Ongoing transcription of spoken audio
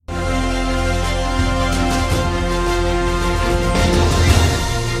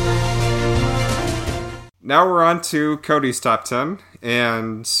now we're on to Cody's top 10,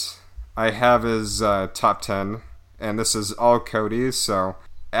 and I have his top 10, and this is all Cody's, so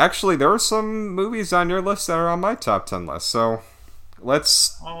actually there are some movies on your list that are on my top 10 list, so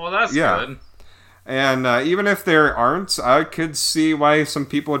let's... Oh, well, that's good. And even if there aren't, I could see why some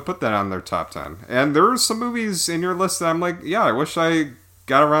people would put that on their top 10. And there are some movies in your list that I'm like, yeah, I wish I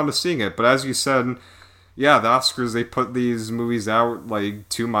got around to seeing it. But as you said, yeah, the Oscars, they put these movies out like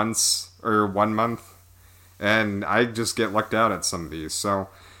 2 months or 1 month. And I just get lucked out at some of these, so...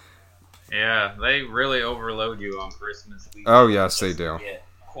 Yeah, they really overload you on Christmas week. Oh, yes, they do. Get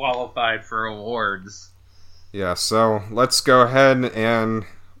qualified for awards. Yeah, so let's go ahead and...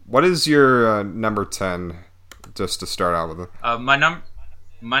 What is your number 10, just to start out with?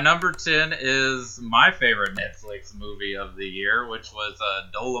 My number 10 is my favorite Netflix movie of the year, which was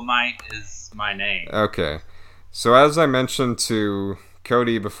Dolomite Is My Name. Okay. So as I mentioned to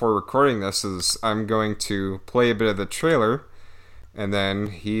Cody before recording this, is I'm going to play a bit of the trailer, and then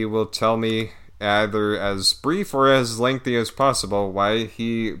he will tell me either as brief or as lengthy as possible why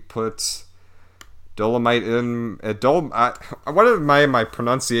he puts... Dolomite in... what am my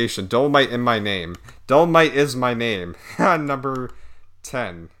pronunciation? Dolomite in my name. Dolomite is my name. Number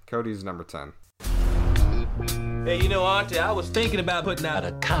 10. Cody's number 10. Hey, you know, Auntie, I was thinking about putting out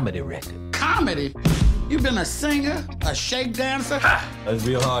a comedy record. Comedy? You been a singer? A shake dancer? It's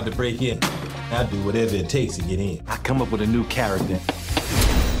real hard to break in. I do whatever it takes to get in. I come up with a new character.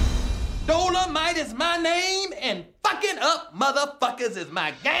 Dolomite is my name, and fucking up motherfuckers is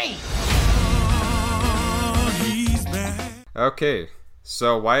my game. Okay,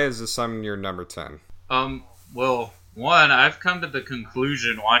 so why is this on your number 10? Well, one, I've come to the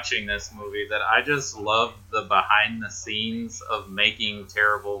conclusion watching this movie that I just love the behind the scenes of making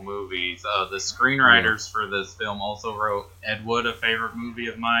terrible movies. The screenwriters for this film also wrote Ed Wood, a favorite movie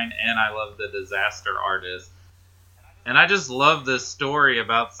of mine, and I love The Disaster Artist. And I just love this story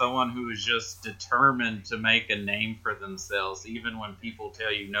about someone who is just determined to make a name for themselves, even when people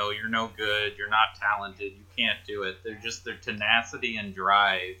tell you, no, you're no good, you're not talented, you can't do it. They're just their tenacity and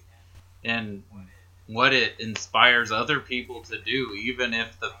drive and what it inspires other people to do, even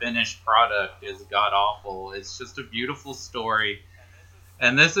if the finished product is god-awful. It's just a beautiful story.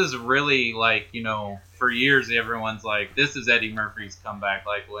 And this is really, like, you know, for years everyone's like, this is Eddie Murphy's comeback,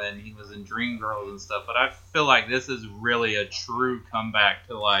 like when he was in Dreamgirls and stuff. But I feel like this is really a true comeback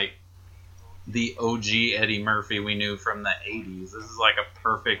to, like, the OG Eddie Murphy we knew from the 80s. This is like a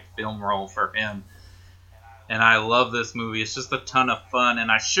perfect film role for him. And I love this movie. It's just a ton of fun.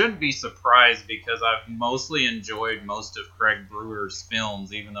 And I shouldn't be surprised because I've mostly enjoyed most of Craig Brewer's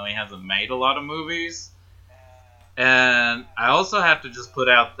films, even though he hasn't made a lot of movies. And I also have to just put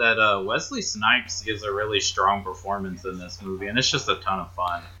out that Wesley Snipes gives a really strong performance in this movie, and it's just a ton of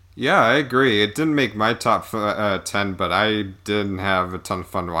fun. Yeah, I agree. It didn't make my top 10, but I did have a ton of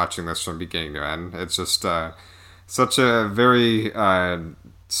fun watching this from beginning to end. It's just such a very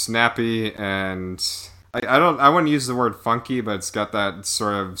snappy and... I wouldn't use the word funky, but it's got that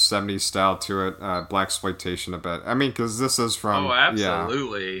sort of 70s style to it, blaxploitation a bit. I mean, because this is from... Oh,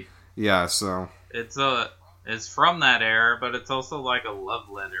 absolutely. Yeah, so... It's from that era, but it's also like a love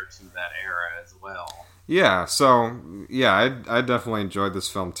letter to that era as well. Yeah, so, yeah, I definitely enjoyed this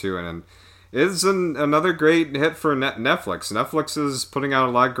film too, and it's another great hit for Netflix. Netflix is putting out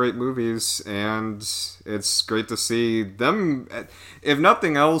a lot of great movies, and it's great to see them, if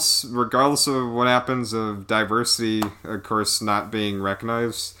nothing else, regardless of what happens of diversity, of course, not being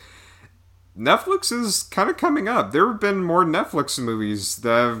recognized, Netflix is kind of coming up. There have been more Netflix movies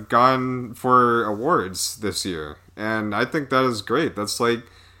that have gone for awards this year. And I think that is great. That's like,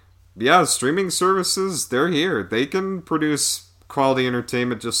 yeah, streaming services, they're here. They can produce quality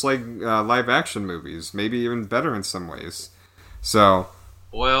entertainment just like live action movies. Maybe even better in some ways. So...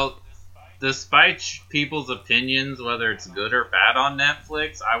 Well, despite people's opinions, whether it's good or bad on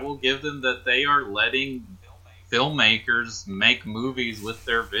Netflix, I will give them that they are letting... filmmakers make movies with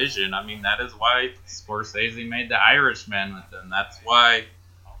their vision. I mean, that is why Scorsese made The Irishman with them. That's why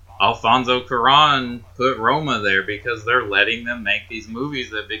Alfonso Cuarón put Roma there, because they're letting them make these movies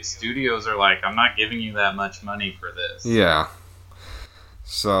that big studios are like, I'm not giving you that much money for this. Yeah.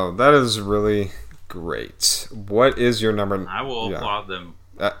 So that is really great. What is your number? I will applaud them.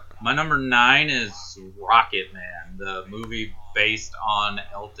 My number 9 is Rocket Man, the movie based on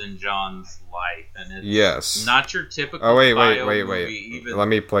Elton John's life, and it's not your typical. Oh wait! Movie, Let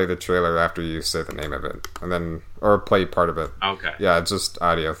me play the trailer after you say the name of it, and then play part of it. Okay. Yeah, it's just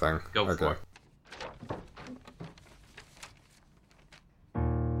audio thing. Go for it.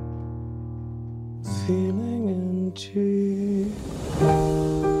 Feeling empty.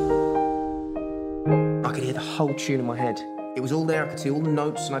 Rocket whole tune in my head. It was all there, I could see all the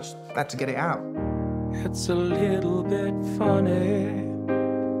notes, and I just had to get it out. It's a little bit funny,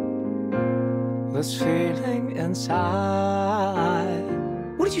 this feeling inside.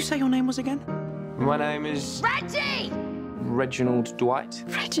 What did you say your name was again? My name is... Reggie! Reginald Dwight.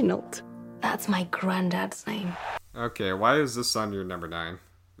 Reginald. That's my granddad's name. Okay, why is this on your number 9?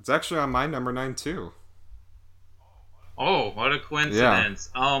 It's actually on my number 9 too. Oh, what a coincidence.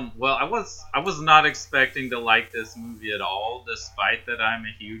 Yeah. Well, I was not expecting to like this movie at all, despite that I'm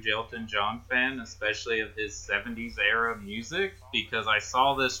a huge Elton John fan, especially of his 70s era music, because I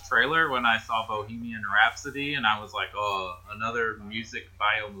saw this trailer when I saw Bohemian Rhapsody, and I was like, oh, another music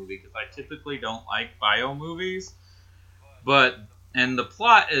bio movie, because I typically don't like bio movies. And the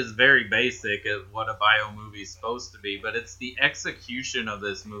plot is very basic of what a bio movie is supposed to be, but it's the execution of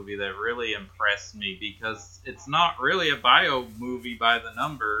this movie that really impressed me, because it's not really a bio movie by the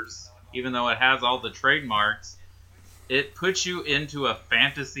numbers, even though it has all the trademarks. It puts you into a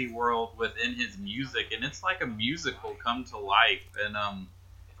fantasy world within his music, and it's like a musical come to life, and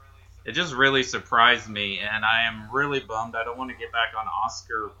it just really surprised me, and I am really bummed. I don't want to get back on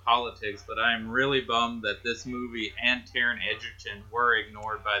Oscar politics, but I am really bummed that this movie and Taron Egerton were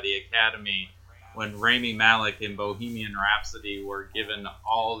ignored by the Academy when Rami Malek in Bohemian Rhapsody were given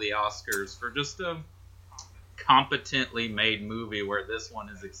all the Oscars for just a competently made movie, where this one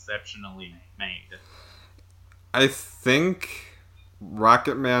is exceptionally made. I think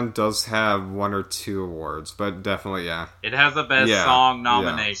Rocketman does have 1 or 2 awards, but definitely, yeah. It has a Best Song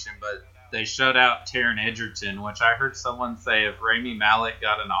nomination, but they shut out Taron Egerton, which I heard someone say if Rami Malek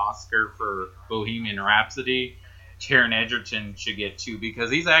got an Oscar for Bohemian Rhapsody, Taron Egerton should get 2,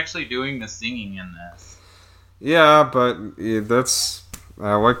 because he's actually doing the singing in this. Yeah, but that's...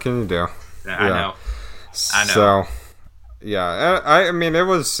 what can you do? Yeah. I know. So... Yeah, I mean, it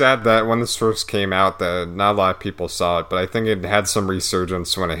was sad that when this first came out that not a lot of people saw it, but I think it had some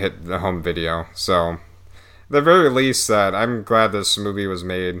resurgence when it hit the home video. So, at the very least, that I'm glad this movie was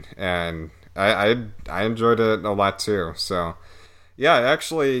made, and I enjoyed it a lot too. So, yeah, it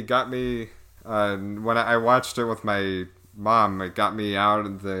actually got me, when I watched it with my mom, it got me out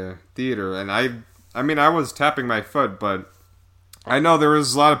of the theater, and I mean, I was tapping my foot, but I know there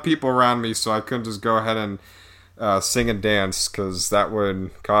was a lot of people around me, so I couldn't just go ahead and sing and dance, because that would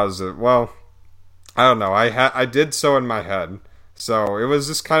cause it. Well, I don't know. I did so in my head, so it was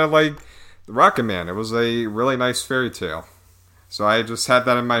just kind of like the Rocketman. It was a really nice fairy tale, so I just had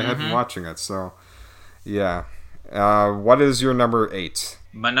that in my head watching it. So, yeah. What is your number 8?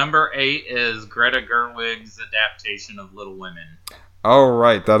 My number 8 is Greta Gerwig's adaptation of Little Women. Oh,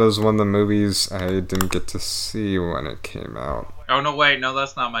 right. That is one of the movies I didn't get to see when it came out. Oh, no, wait. No,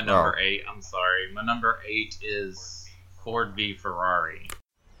 that's not my number 8. I'm sorry. My number 8 is Ford v. Ferrari.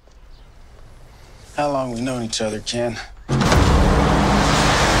 How long we known each other, Ken?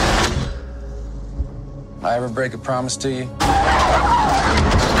 I ever break a promise to you?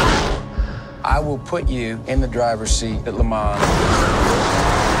 I will put you in the driver's seat at Le Mans.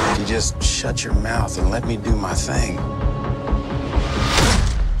 If you just shut your mouth and let me do my thing.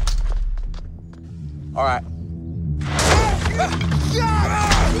 All right.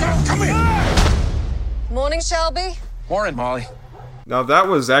 Come here. Morning, Shelby. Morning, Molly. Now, that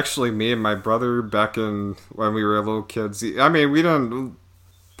was actually me and my brother back in when we were little kids. I mean, we didn't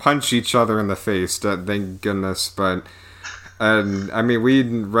punch each other in the face, thank goodness, but I mean,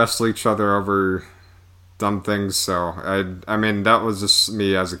 we'd wrestle each other over dumb things, so I mean, that was just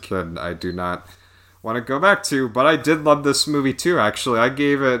me as a kid. I do not want to go back to, but I did love this movie too, actually. I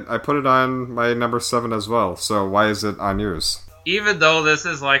put it on my number 7 as well, so why is it on yours? Even though this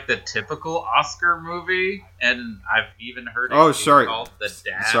is like the typical Oscar movie, and I've even heard it called The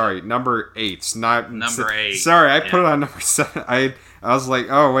Dad. Sorry, number 8, not... Number 8. Sorry, I put it on number 7. I was like,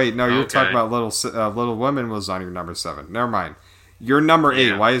 oh wait, no, you're talking about Little Women was on your number 7. Never mind. Your number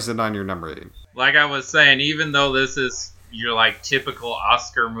 8, why is it on your number 8? Like I was saying, even though this is your like typical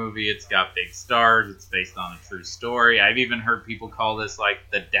Oscar movie, it's got big stars, it's based on a true story. I've even heard people call this like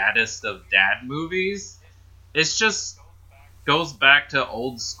the daddest of dad movies. It's just goes back to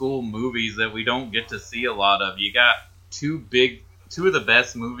old school movies that we don't get to see a lot of. You got two of the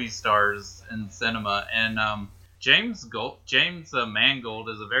best movie stars in cinema, and James Mangold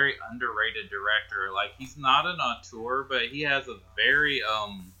is a very underrated director. Like, he's not an auteur, but he has a very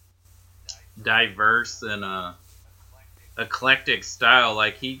diverse and eclectic style.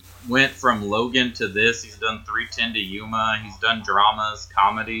 Like, he went from Logan to this. He's done 3:10 to Yuma. He's done dramas,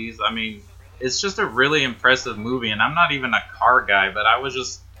 comedies. I mean, it's just a really impressive movie, and I'm not even a car guy, but I was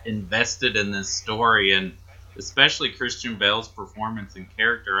just invested in this story, and especially Christian Bale's performance and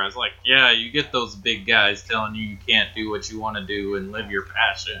character. I was like, yeah, you get those big guys telling you can't do what you want to do and live your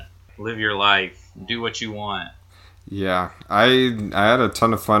passion, live your life, do what you want. Yeah, I had a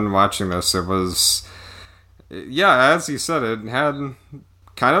ton of fun watching this. It was, yeah, as you said, it had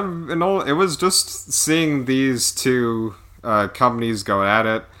kind of it was just seeing these two companies go at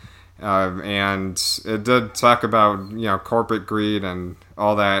it. And it did talk about, corporate greed and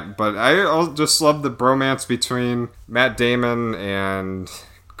all that, but I just love the bromance between Matt Damon and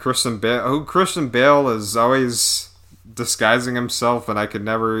Christian Bale, who Christian Bale is always disguising himself, and I could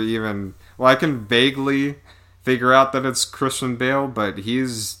never even, I can vaguely figure out that it's Christian Bale, but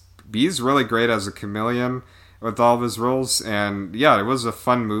he's really great as a chameleon with all of his roles, and yeah, it was a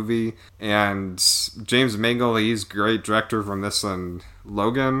fun movie, and James Mangold, he's great director from this and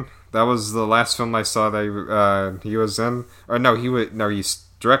Logan. That was the last film I saw that he was in. Or no, he's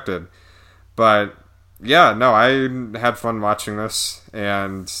directed. But yeah, no, I had fun watching this,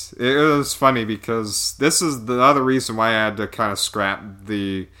 and it was funny because this is the other reason why I had to kind of scrap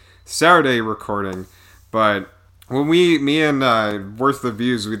the Saturday recording. But when me and Worth the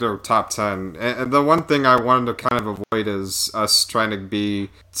Views, we did our top 10, and the one thing I wanted to kind of avoid is us trying to be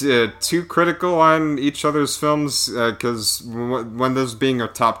too critical on each other's films, because when there's being a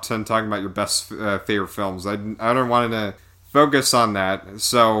top 10 talking about your best favorite films, I don't want to focus on that.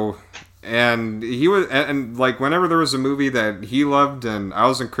 So, and he was, and like whenever there was a movie that he loved and I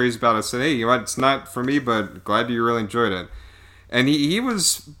wasn't crazy about, I said, hey, you know what, it's not for me, but glad you really enjoyed it. And he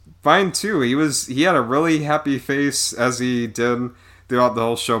was fine too. He had a really happy face as he did throughout the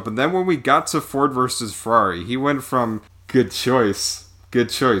whole show. But then when we got to Ford versus Ferrari, he went from good choice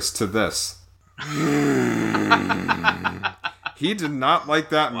to this. He did not like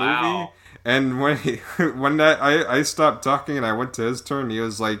that movie. And when I stopped talking and I went to his turn, he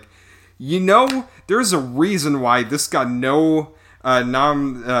was like, there's a reason why this got no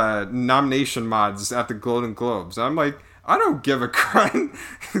nomination mods at the Golden Globes. I'm like, I don't give a crap.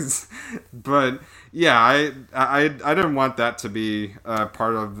 But yeah, I didn't want that to be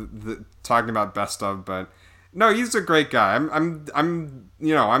part of the talking about best of. But no, he's a great guy.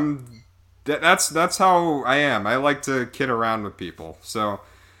 That's how I am. I like to kid around with people. So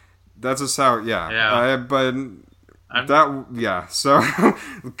that's just how. Yeah. So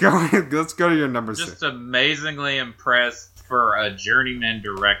let's go to your number 6. Just amazingly impressed for a journeyman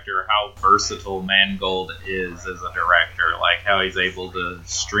director how versatile Mangold is as a director, like how he's able to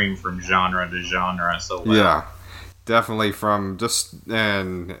stream from genre to genre so well. Yeah, definitely, from just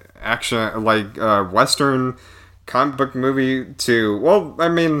an action, like Western comic book movie to, well, I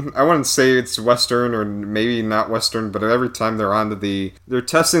mean, I wouldn't say it's Western or maybe not Western, but every time they're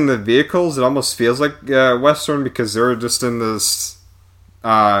testing the vehicles, it almost feels like Western, because they're just in this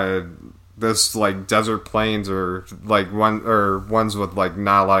like desert plains, or like ones with like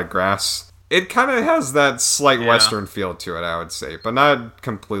not a lot of grass. It kind of has that slight Western feel to it, I would say, but not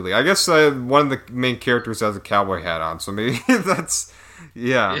completely. I guess one of the main characters has a cowboy hat on, so maybe that's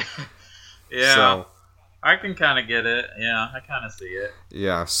yeah. So, I can kind of get it. Yeah, I kind of see it.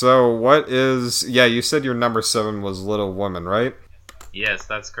 Yeah. So what is? Yeah, you said your number 7 was Little Women, right? Yes,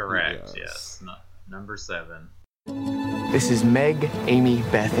 that's correct. Yes, number 7. This is Meg, Amy,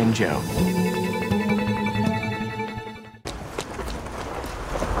 Beth, and Joe.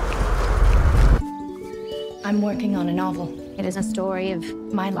 I'm working on a novel. It is a story of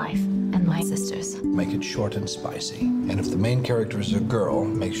my life and my sister's. Make it short and spicy. And if the main character is a girl,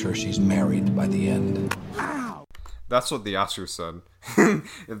 make sure she's married by the end. That's what the Oscars said.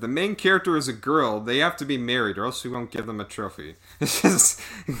 If the main character is a girl, they have to be married, or else we won't give them a trophy. It's just...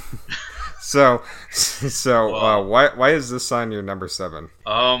 So, why is this on your number 7?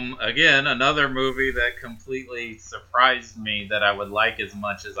 Again, another movie that completely surprised me that I would like as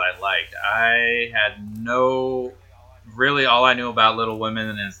much as I liked. I had really all I knew about Little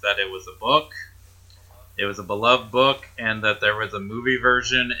Women is that it was a book. It was a beloved book, and that there was a movie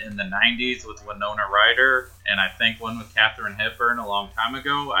version in the 90s with Winona Ryder, and I think one with Katharine Hepburn a long time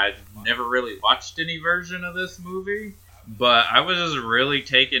ago. I'd never really watched any version of this movie. But I was just really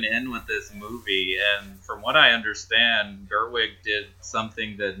taken in with this movie, and from what I understand, Gerwig did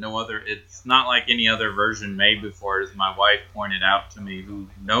something that it's not like any other version made before, as my wife pointed out to me, who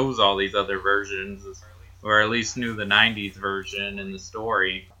knows all these other versions, or at least knew the 90s version and the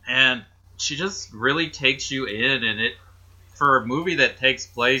story. And she just really takes you in, and for a movie that takes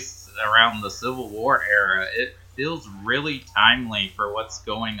place around the Civil War era, it feels really timely for what's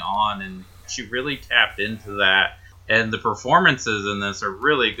going on, and she really tapped into that. And the performances in this are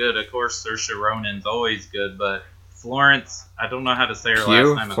really good. Of course, Saoirse Ronan's always good, but Florence, I don't know how to say her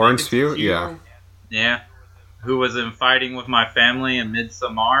last name. Florence Pugh? Yeah. Yeah. who was in Fighting with My Family and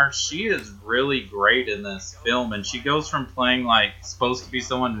Midsommar, she is really great in this film, and she goes from playing like supposed to be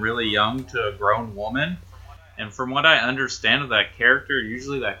someone really young to a grown woman. And from what I understand of that character,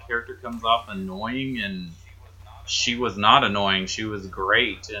 usually that character comes off annoying, and she was not annoying. She was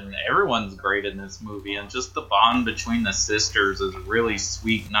great, and everyone's great in this movie. And just the bond between the sisters is really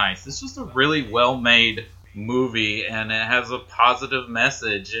sweet, nice. It's just a really well-made movie, and it has a positive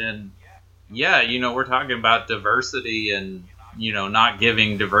message. And yeah, we're talking about diversity and, not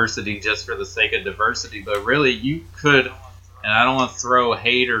giving diversity just for the sake of diversity, but really you could, and I don't want to throw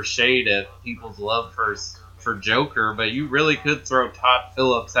hate or shade at people's love for Joker, but you really could throw Todd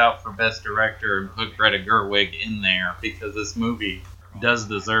Phillips out for Best Director and put Greta Gerwig in there, because this movie does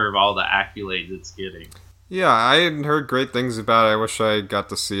deserve all the accolades it's getting. Yeah, I had heard great things about it. I wish I got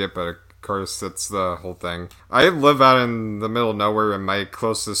to see it, but of course, that's the whole thing. I live out in the middle of nowhere, and my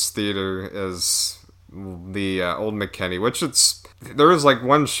closest theater is the Old McKinney, which there is like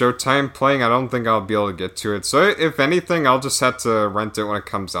one Showtime playing. I don't think I'll be able to get to it. So if anything, I'll just have to rent it when it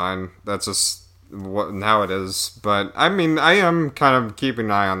comes on. That's just how it is. But I mean, I am kind of keeping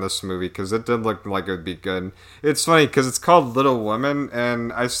an eye on this movie because it did look like it would be good. It's funny because it's called Little Women,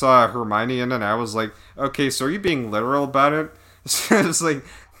 and I saw Hermione in it, and I was like, okay, so are you being literal about it? It's like,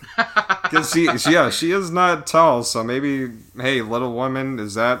 because she is not tall, so maybe, hey, Little Woman,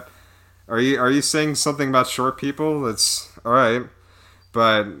 is that, are you saying something about short people? That's all right.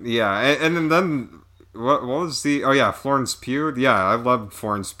 But yeah, and then what was Florence Pugh? Yeah, I loved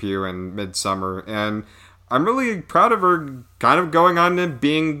Florence Pugh in Midsommar, and I'm really proud of her kind of going on to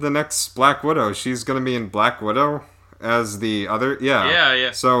being the next Black Widow. She's going to be in Black Widow as the other,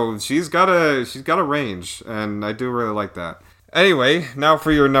 yeah. So she's got a range, and I do really like that. Anyway, now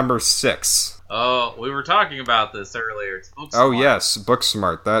for your number 6. Oh, we were talking about this earlier. It's Booksmart. Oh yes,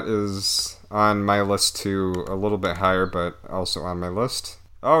 Booksmart. That is on my list too, a little bit higher, but also on my list.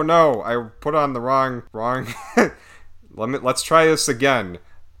 Oh no, I put on the wrong. Let's try this again.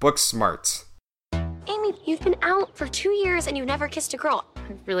 Booksmart. Amy, you've been out for 2 years and you've never kissed a girl.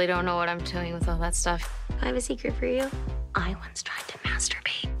 I really don't know what I'm doing with all that stuff. I have a secret for you. I once tried to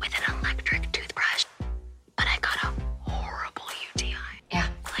masturbate with an electric toothbrush, but I got a horrible UTI. Yeah.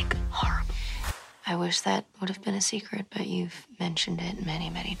 Like, horrible. I wish that would have been a secret, but you've mentioned it many,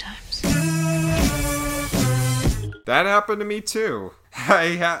 many times. That happened to me too.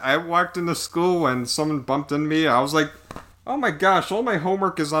 I walked into school and someone bumped into me. I was like, oh my gosh, all my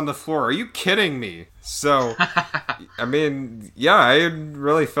homework is on the floor. Are you kidding me? So, I mean, yeah, I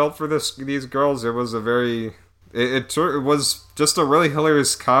really felt for these girls. It was it was just a really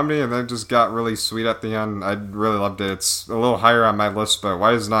hilarious comedy, and then it just got really sweet at the end. I really loved it. It's a little higher on my list, but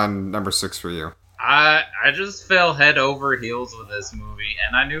why is it on number 6 for you? I just fell head over heels with this movie,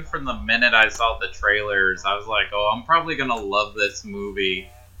 and I knew from the minute I saw the trailers, I was like, oh, I'm probably going to love this movie.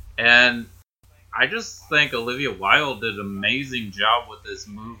 And I just think Olivia Wilde did an amazing job with this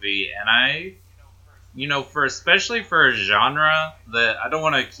movie, and especially for a genre that I don't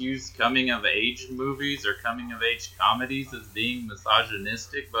want to accuse coming-of-age movies or coming-of-age comedies as being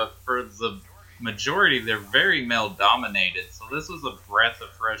misogynistic, but for the majority, they're very male-dominated. So this was a breath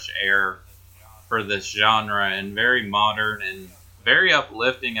of fresh air for this genre, and very modern and very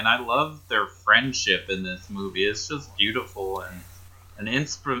uplifting, and I love their friendship in this movie. It's just beautiful, and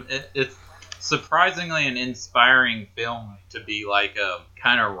it's surprisingly an inspiring film to be like a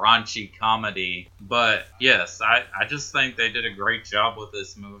kind of raunchy comedy. But yes, I just think they did a great job with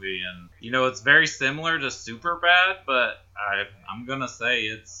this movie, and it's very similar to Superbad, but I'm gonna say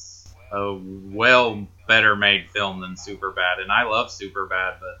it's a well better made film than Superbad, and I love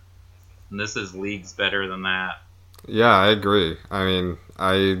Superbad, but this is leagues better than that. Yeah, I agree. I mean,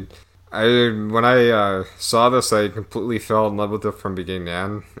 when I saw this, I completely fell in love with it from beginning to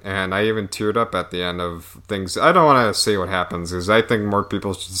end, and I even teared up at the end of things. I don't want to say what happens, because I think more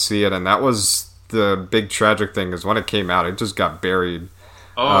people should see it, and that was the big tragic thing, is when it came out, it just got buried.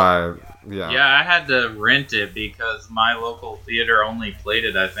 Oh, yeah. Yeah, I had to rent it because my local theater only played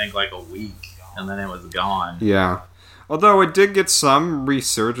it, I think, like a week, and then it was gone. Yeah. Although it did get some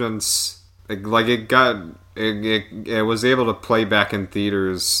resurgence. Like it was able to play back in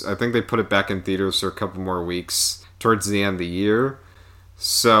theaters. I think they put it back in theaters for a couple more weeks towards the end of the year.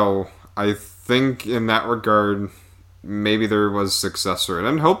 So I think in that regard, maybe there was success for it,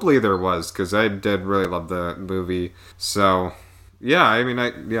 and hopefully there was, because I did really love the movie. So yeah, I mean,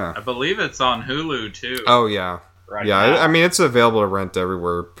 I believe it's on Hulu too. Oh yeah, right. Yeah, now. I mean, it's available to rent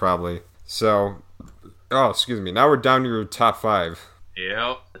everywhere probably. So, oh, excuse me. Now we're down to your top 5.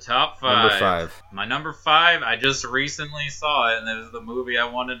 Yep, the top 5. Number 5. My number 5, I just recently saw it, and it was the movie I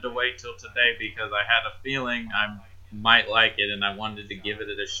wanted to wait till today because I had a feeling I might like it, and I wanted to give it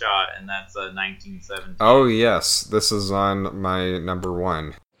a shot, and that's 1917. Oh, yes. This is on my number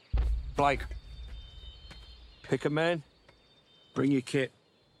 1. Blake, pick a man, bring your kit.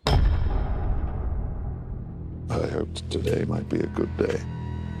 I hoped today might be a good day.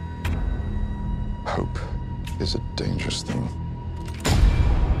 Hope is a dangerous thing.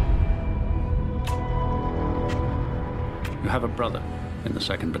 You have a brother in the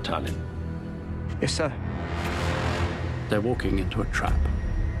 2nd Battalion. Yes, sir. They're walking into a trap.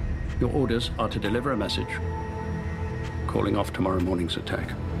 Your orders are to deliver a message, calling off tomorrow morning's attack.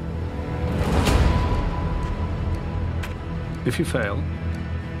 If you fail,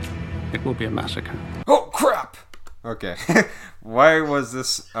 it will be a massacre. Oh, crap! Okay. Why was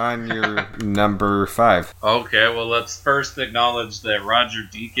this on your number 5? Okay, well, let's first acknowledge that Roger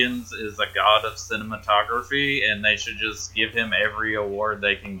Deakins is a god of cinematography, and they should just give him every award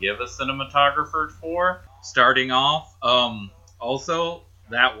they can give a cinematographer for. Starting off, also,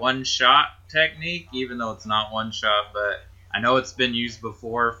 that one-shot technique, even though it's not one shot, but I know it's been used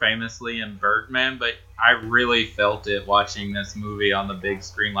before, famously in Birdman, but I really felt it watching this movie on the big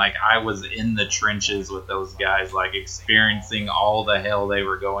screen. Like, I was in the trenches with those guys, like, experiencing all the hell they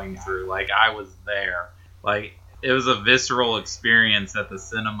were going through. Like, I was there. Like, it was a visceral experience at the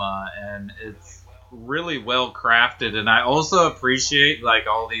cinema, and it's really well crafted. And I also appreciate, like,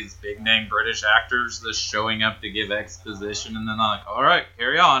 all these big-name British actors just showing up to give exposition, and then I'm like, all right,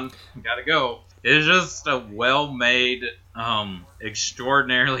 carry on, gotta go. It's just a well-made,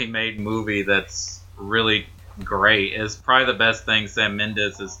 extraordinarily made movie that's really great. It's probably the best thing Sam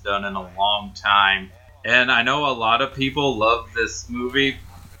Mendes has done in a long time. And I know a lot of people love this movie,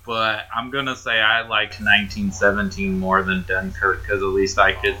 but I'm going to say I liked 1917 more than Dunkirk, because at least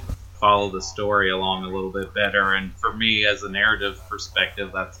I could follow the story along a little bit better. And for me, as a narrative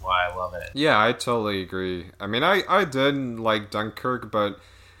perspective, that's why I love it. Yeah, I totally agree. I mean, I did like Dunkirk, but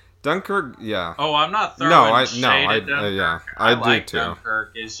Dunkirk, yeah. Oh, I'm not throwing shade at Dunkirk. Yeah, I do like too.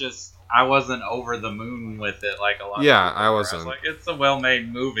 Dunkirk. It's just I wasn't over the moon with it like a lot. Yeah, of people I were. wasn't. I was like, it's a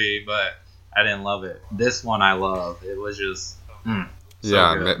well-made movie, but I didn't love it. This one I love. It was just so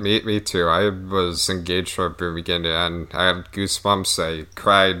yeah, good. me too. I was engaged from beginning to end. I had goosebumps. I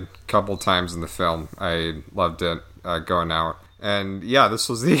cried a couple times in the film. I loved it going out. And yeah, this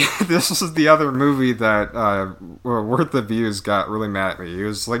was the other movie that Worth the Views got really mad at me. He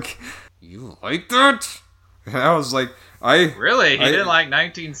was like, "You like that?" And I was like, He didn't like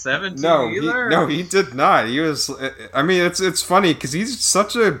 1917 either? No, he did not. He was. I mean, it's funny because he's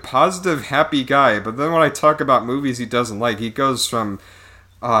such a positive, happy guy. But then when I talk about movies he doesn't like, he goes from,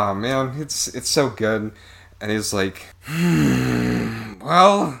 "Oh man, it's so good," and he's like,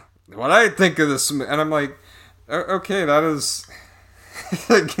 "Well, what I think of this," and I'm like, "Okay, that is."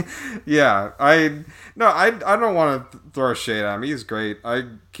 Like, yeah, I don't want to throw shade at him. He's great. I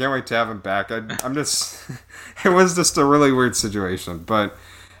can't wait to have him back. I'm just, it was just a really weird situation, but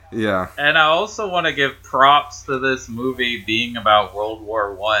yeah. And I also want to give props to this movie being about World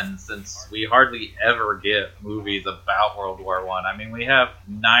War I, since we hardly ever get movies about World War I. I mean, we have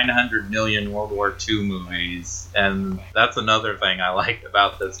 900 million World War II movies, and that's another thing I like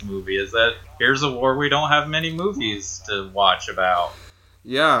about this movie, is that here's a war we don't have many movies to watch about.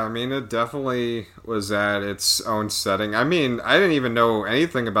 Yeah, I mean, it definitely was at its own setting. I mean, I didn't even know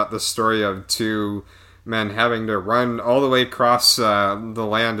anything about the story of two men having to run all the way across the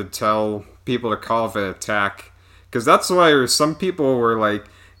land to tell people to call off an attack. Because that's why some people were like,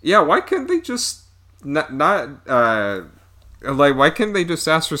 yeah, why couldn't they just why couldn't they just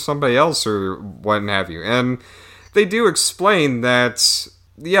ask for somebody else or what have you? And they do explain that,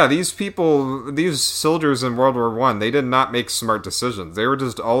 yeah, these soldiers in World War I, they did not make smart decisions. They were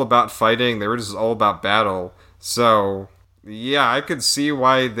just all about fighting. They were just all about battle. So, yeah, I could see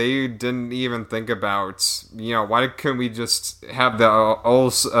why they didn't even think about, why couldn't we just have the whole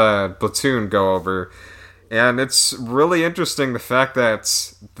platoon go over? And it's really interesting the fact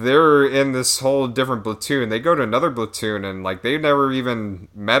that they're in this whole different platoon. They go to another platoon and, like, they've never even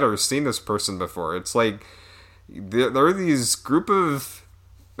met or seen this person before. It's like, there are these group of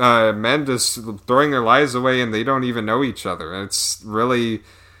men just throwing their lives away and they don't even know each other. And it's really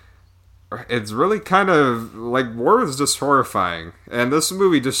kind of like, war is just horrifying, and this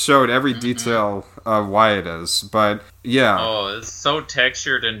movie just showed every detail of why it is. But yeah, it's so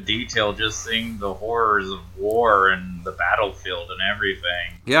textured and detailed, just seeing the horrors of war and the battlefield and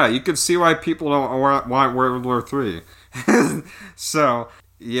everything. Yeah, you can see why people don't want World War III. So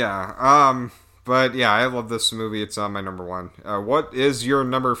yeah, But yeah, I love this movie. It's on my number 1. What is your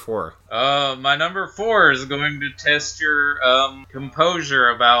number 4? My number 4 is going to test your composure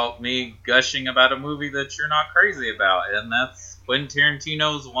about me gushing about a movie that you're not crazy about, and that's Quentin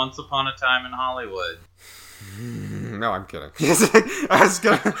Tarantino's Once Upon a Time in Hollywood. No, I'm kidding. I was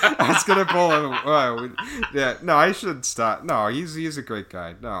gonna pull him. Yeah, no, I should stop. No, he's a great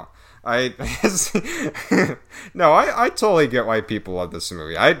guy. No, I totally get why people love this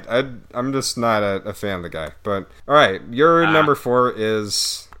movie. I'm just not a fan of the guy. But all right, your number 4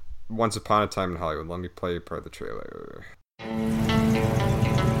 is Once Upon a Time in Hollywood. Let me play part of the trailer.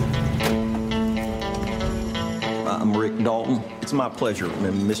 I'm Rick Dalton. It's my pleasure,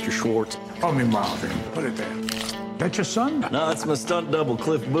 Mr. Schwartz. Call me Marvin. Put it there. That your son? No, it's my stunt double,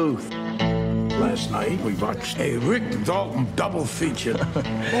 Cliff Booth. Last night, we watched a Rick Dalton double feature.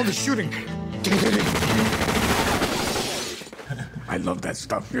 All the shooting. I love that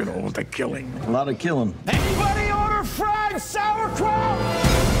stuff, the killing. A lot of killing. Anybody order fried sauerkraut?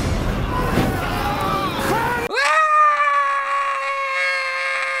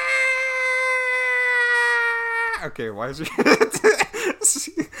 Okay, why is he...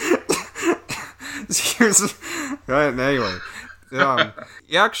 Anyway.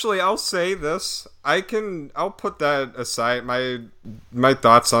 Actually, I'll say this. I'll put that aside. My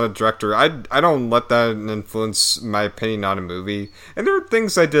thoughts on a director. I don't let that influence my opinion on a movie. And there are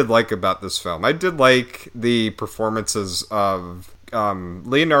things I did like about this film. I did like the performances of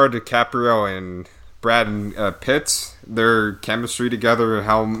Leonardo DiCaprio and Brad Pitt. Their chemistry together,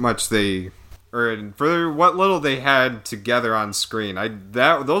 how much they... or for what little they had together on screen.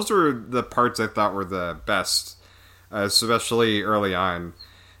 Those were the parts I thought were the best, especially early on.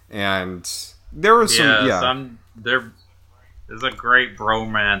 And there was there's a great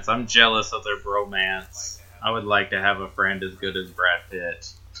bromance. I'm jealous of their bromance. I would like to have a friend as good as Brad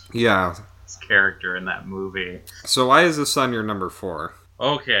Pitt. Yeah. His character in that movie. So why is this on your number 4?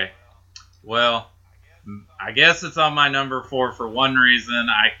 Okay. Well, I guess it's on my number 4 for one reason.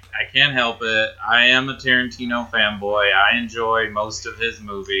 I can't help it. I am a Tarantino fanboy. I enjoy most of his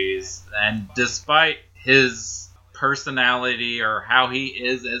movies. And despite his personality or how he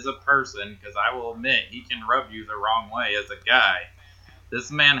is as a person, because I will admit he can rub you the wrong way as a guy,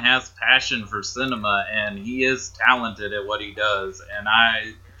 this man has passion for cinema and he is talented at what he does. And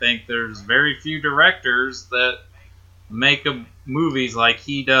I think there's very few directors that make movies like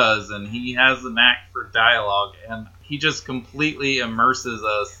he does, and he has a knack for dialogue, and he just completely immerses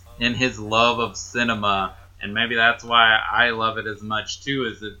us in his love of cinema. And maybe that's why I love it as much too,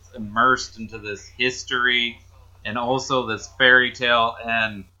 is it's immersed into this history and also this fairy tale.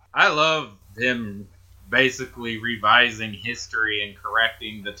 And I love him basically revising history and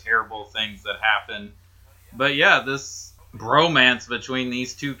correcting the terrible things that happen. But yeah, this bromance between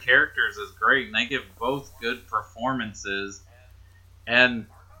these two characters is great, and they give both good performances. And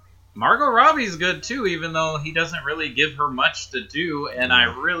Margot Robbie's good too, even though he doesn't really give her much to do. And I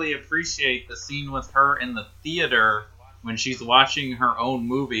really appreciate the scene with her in the theater when she's watching her own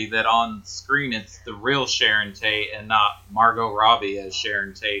movie, that on screen it's the real Sharon Tate and not Margot Robbie as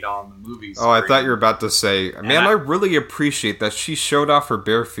Sharon Tate on the movie screen. Oh, I thought you were about to say, man, I really appreciate that she showed off her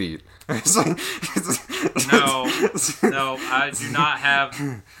bare feet. No, I do not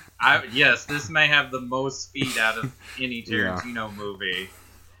have... Yes, this may have the most feet out of any Tarantino movie.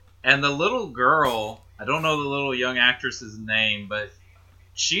 And the little girl, I don't know the little young actress's name, but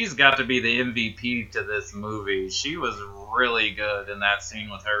she's got to be the MVP to this movie. She was really good in that scene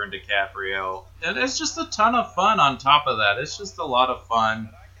with her and DiCaprio. And it's just a ton of fun on top of that. It's just a lot of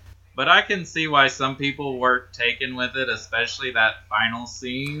fun. But I can see why some people weren't taken with it, especially that final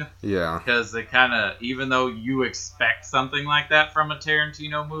scene. Yeah. Because it kind of, even though you expect something like that from a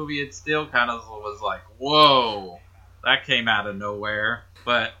Tarantino movie, it still kind of was like, whoa, that came out of nowhere.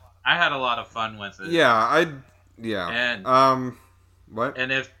 But I had a lot of fun with it. Yeah, And, what?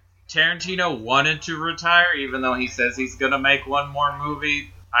 And if Tarantino wanted to retire, even though he says he's going to make one more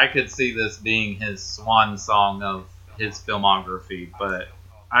movie, I could see this being his swan song of his filmography. But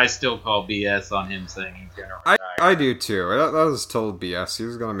I still call BS on him saying he's going to retire. I do too. That was total BS. He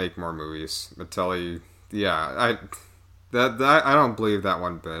was going to make more movies. I don't believe that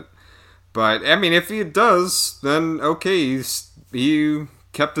one bit. But, I mean, if he does, then okay, he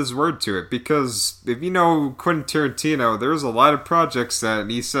kept his word to it. Because if you know Quentin Tarantino, there's a lot of projects that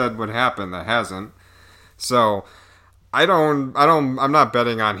he said would happen that hasn't. So I'm not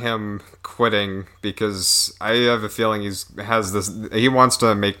betting on him quitting, because I have a feeling he wants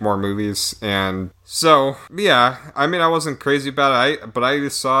to make more movies. And so, yeah, I mean, I wasn't crazy about it, but I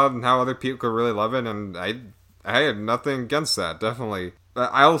saw how other people could really love it, and I had nothing against that, definitely.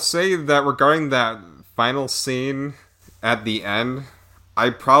 I'll say that regarding that final scene at the end, I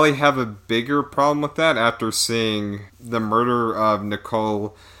probably have a bigger problem with that after seeing the murder of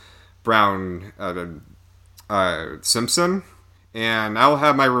Nicole Brown Simpson. And I'll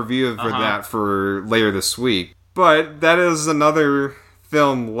have my review for that for later this week. But that is another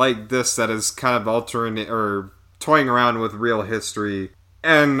film like this that is kind of altering or toying around with real history.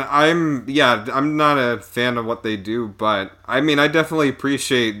 And I'm not a fan of what they do, but I mean, I definitely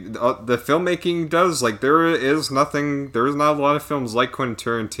appreciate the filmmaking does. Like, there is not a lot of films like Quentin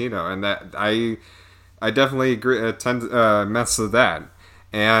Tarantino, and that I definitely agree, tend to mess with that.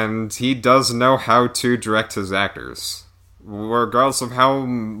 And he does know how to direct his actors. Regardless of how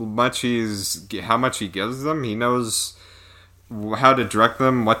much he gives them, he knows how to direct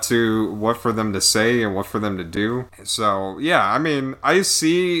them, what for them to say and what for them to do. So yeah, I mean, I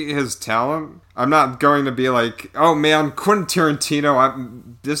see his talent. I'm not going to be like, oh man, Quentin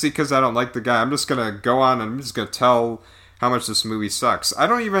Tarantino, just because I don't like the guy, I'm just gonna go on and I'm just gonna tell how much this movie sucks. I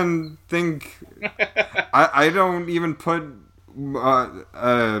don't even think I don't even put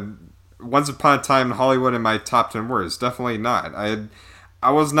Once Upon a Time in Hollywood in my top 10 words. Definitely not. I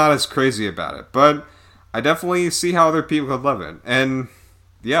was not as crazy about it, but I definitely see how other people could love it. And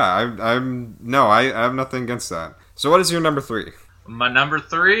yeah, I have nothing against that. So what is your number 3? My number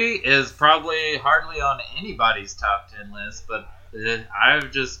 3 is probably hardly on anybody's top 10 list, but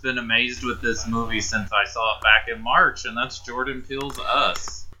I've just been amazed with this movie since I saw it back in March, and that's Jordan Peele's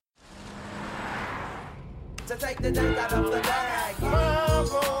Us. To take the drink out of the bag.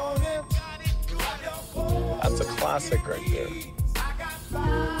 That's a classic right there.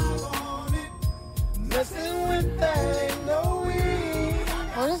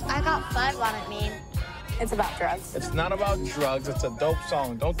 What does I Got 5 on it mean? It's about drugs. It's not about drugs. It's a dope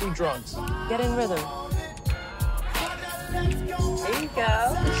song. Don't do drugs. Get in rhythm. There you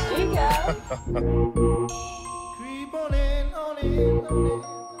go. There you go.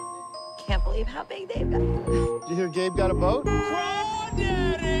 Can't believe how big Dave got. Did you hear Gabe got a boat?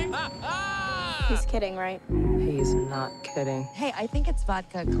 He's kidding, right? He's not kidding. Hey, I think it's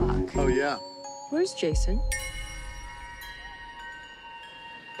vodka o'clock. Oh, yeah. Where's Jason?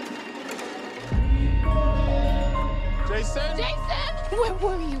 Jason? Jason! Where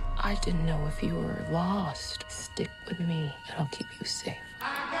were you? I didn't know if you were lost. Stick with me, and I'll keep you safe.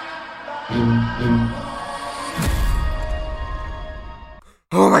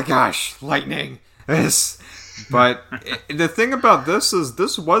 Oh my gosh, lightning! But the thing about this is,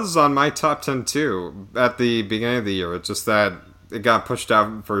 this was on my top 10 too at the beginning of the year. It's just that it got pushed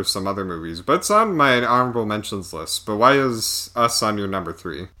out for some other movies. But it's on my honorable mentions list. But why is Us on your number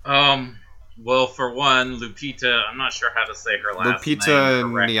 3? Well, for one, Lupita, I'm not sure how to say her last name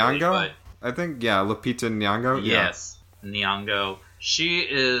correctly. Nyong'o? But I think, yeah, Lupita Nyong'o. Yes, Nyong'o. She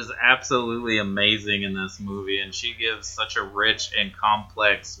is absolutely amazing in this movie, and she gives such a rich and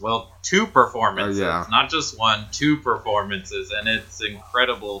complex, well, 2 performances. Not just 1, 2 performances, and it's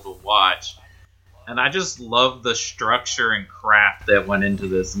incredible to watch. And I just love the structure and craft that went into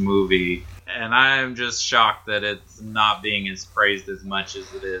this movie. And I'm just shocked that it's not being as praised as much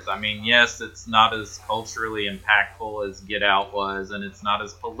as it is. I mean, yes, it's not as culturally impactful as Get Out was, and it's not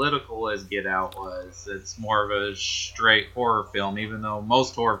as political as Get Out was. It's more of a straight horror film, even though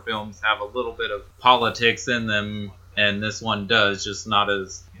most horror films have a little bit of politics in them, and this one does, just not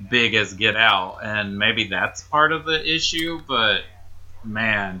as big as Get Out. And maybe that's part of the issue, but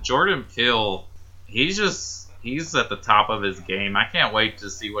man, Jordan Peele, he's at the top of his game. I can't wait to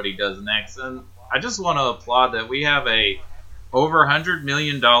see what he does next. And I just want to applaud that we have a over $100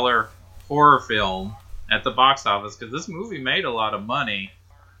 million horror film at the box office, because this movie made a lot of money,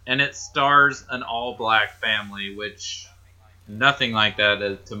 and it stars an all-black family, which nothing like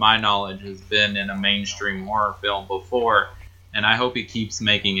that, to my knowledge, has been in a mainstream horror film before. And I hope he keeps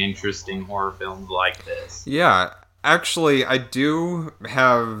making interesting horror films like this. Yeah, actually, I do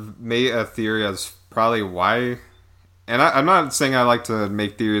have made a theory as probably why, and I'm not saying I like to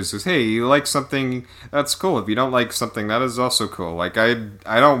make theories as, hey, you like something, that's cool. If you don't like something, that is also cool. Like, I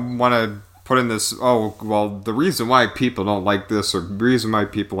don't want to put in this, oh, well, the reason why people don't like this, or the reason why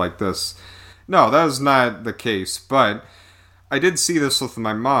people like this. No, that is not the case, but I did see this with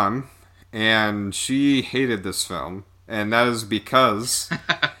my mom, and she hated this film, and that is because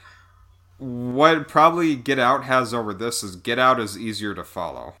what probably Get Out has over this is Get Out is easier to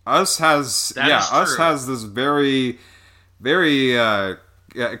follow. Us has this very, very, I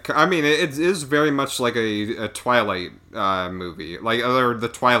mean, it is very much like a Twilight movie. Like, or the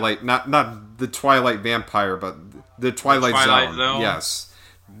Twilight, not the Twilight vampire, but the Twilight Zone. Yes.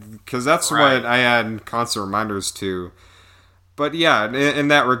 Because that's right. What I had constant reminders to. But yeah, in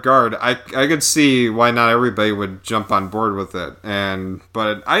that regard, I could see why not everybody would jump on board with it.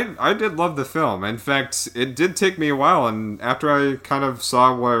 But I did love the film. In fact, it did take me a while, and after I kind of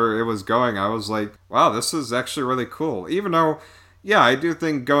saw where it was going, I was like, wow, this is actually really cool. Even though, yeah, I do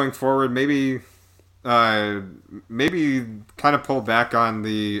think going forward, maybe kind of pull back on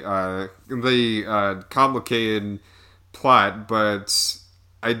the complicated plot, but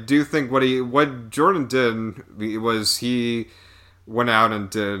I do think what Jordan did was he went out and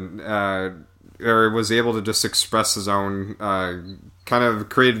did or was able to just express his own kind of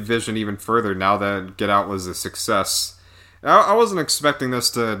creative vision even further now that Get Out was a success. I wasn't expecting this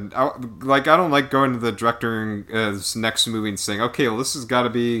to... I don't like going to the director's next movie and saying, okay, well, this has got to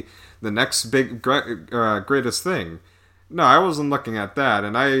be the next big, greatest thing. No, I wasn't looking at that,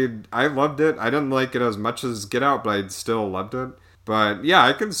 and I loved it. I didn't like it as much as Get Out, but I still loved it. But yeah,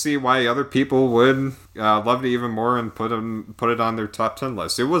 I can see why other people would love it even more and put it on their top 10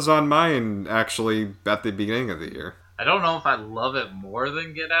 list. It was on mine, actually, at the beginning of the year. I don't know if I love it more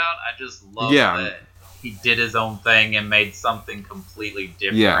than Get Out. I just love that he did his own thing and made something completely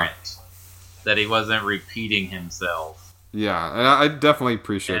different. That he wasn't repeating himself. Yeah, and I definitely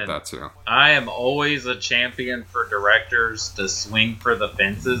appreciate that too. I am always a champion for directors to swing for the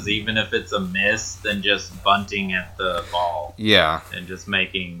fences, even if it's a miss, than just bunting at the ball. Yeah. And just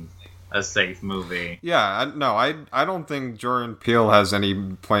making a safe movie. Yeah, I don't think Jordan Peele has any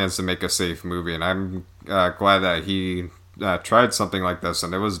plans to make a safe movie, and I'm glad that he tried something like this,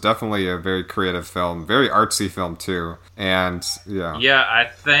 and it was definitely a very creative film, very artsy film too, and yeah, I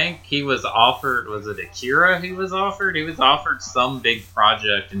think he was offered, was it Akira he was offered some big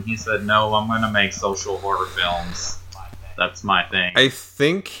project, and he said, no, I'm going to make social horror films, that's my thing. I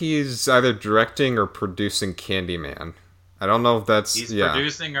think he's either directing or producing Candyman. I don't know if that's... He's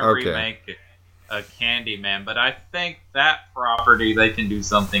producing a remake of Candyman, but I think that property they can do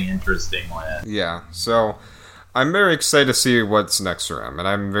something interesting with. Yeah, so I'm very excited to see what's next for him, and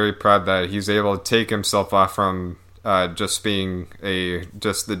I'm very proud that he's able to take himself off from just being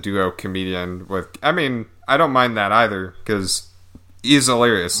just the duo comedian with... I mean, I don't mind that either, because he's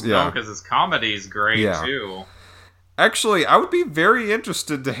hilarious. Yeah, because his comedy is great, too. Actually, I would be very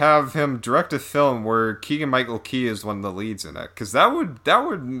interested to have him direct a film where Keegan-Michael Key is one of the leads in it, because that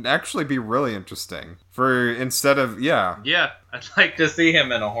would actually be really interesting. Instead of... Yeah, I'd like to see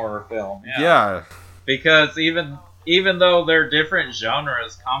him in a horror film. Yeah. Because even though they're different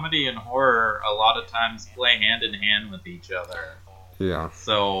genres, comedy and horror a lot of times play hand in hand with each other. Yeah.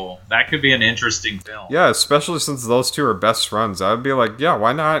 So that could be an interesting film. Yeah, especially since those two are best friends. I would be like, yeah,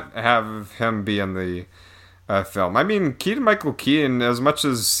 why not have him be in the film? I mean, Keegan-Michael Key, as much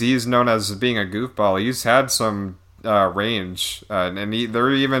as he's known as being a goofball, he's had some range. And there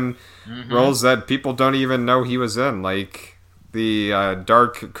are even roles that people don't even know he was in, like the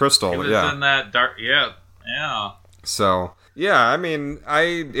Dark Crystal. He was in that Dark... Yeah. So, yeah, I mean,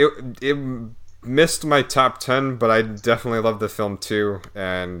 it missed my top 10, but I definitely love the film too,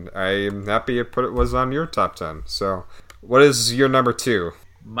 and I'm happy it was on your top 10. So, what is your number 2?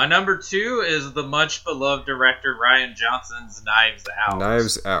 My number 2 is the much beloved director Rian Johnson's Knives Out.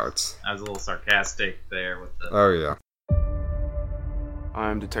 Knives Out. I was a little sarcastic there with the... Oh, yeah.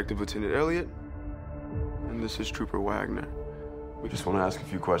 I'm Detective Lieutenant Elliot, and this is Trooper Wagner. We just want to ask a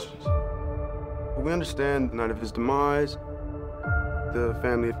few questions. We understand the night of his demise, the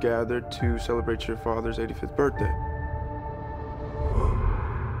family have gathered to celebrate your father's 85th birthday.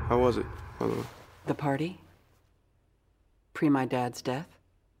 How was it, by the way? The party? Pre my dad's death?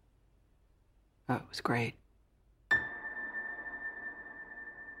 Oh, it was great.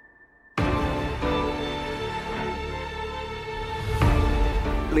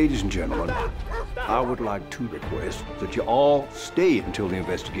 Ladies and gentlemen, I would like to request that you all stay until the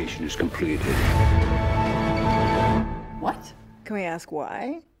investigation is completed. What? Can we ask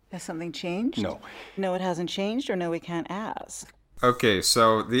why? Has something changed? No. No, it hasn't changed, or no, we can't ask. Okay,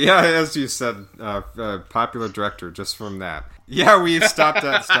 so, as you said, popular director, just from that. Yeah, we stopped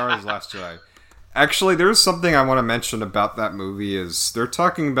at Star Wars Last Jedi. Actually, there's something I want to mention about that movie is they're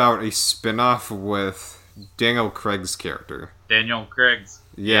talking about a spin-off with Daniel Craig's character. Daniel Craig's.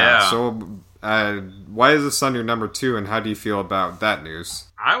 Yeah. So, why is this on your number 2, and how do you feel about that news?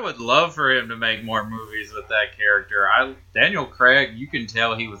 I would love for him to make more movies with that character. Daniel Craig, you can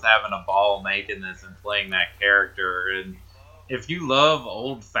tell he was having a ball making this and playing that character. And if you love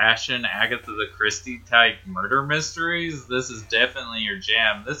old-fashioned Agatha Christie type murder mysteries, this is definitely your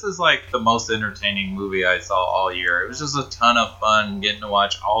jam. This is like the most entertaining movie I saw all year. It was just a ton of fun getting to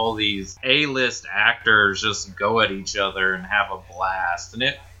watch all these A-list actors just go at each other and have a blast. And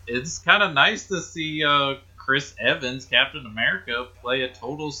it's kind of nice to see Chris Evans, Captain America, play a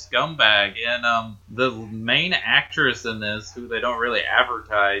total scumbag. And the main actress in this, who they don't really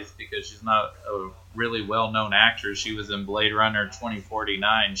advertise because she's not a really well-known actress, she was in Blade Runner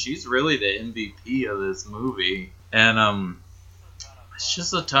 2049. She's really the MVP of this movie. And it's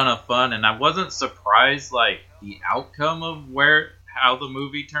just a ton of fun. And I wasn't surprised, like, the outcome of how the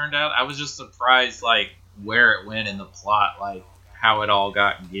movie turned out. I was just surprised, like, where it went in the plot, like, how it all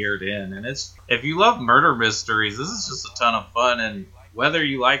got geared in. And if you love murder mysteries, this is just a ton of fun. And whether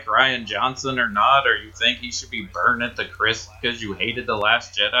you like Rian Johnson or not, or you think he should be burned at the crisp because you hated The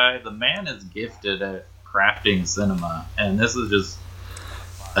Last Jedi, the man is gifted at crafting cinema, and this is just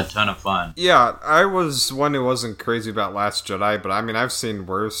a ton of fun. Yeah, I was one who wasn't crazy about Last Jedi, but I mean, I've seen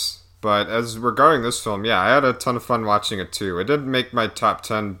worse. But as regarding this film, yeah, I had a ton of fun watching it too. It didn't make my top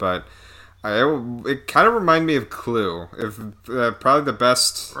 10, but it kind of reminded me of Clue. Probably the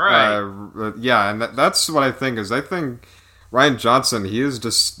best. Right. Yeah, and that's what I think is. I think Rian Johnson, he is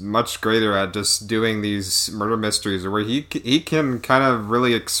just much greater at just doing these murder mysteries, where he can kind of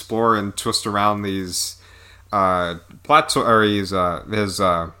really explore and twist around these plot, or his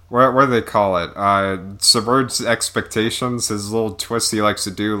what do they call it? Subverts expectations. His little twists he likes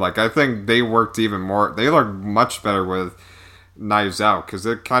to do. Like, I think they worked even more. They look much better with Knives Out, because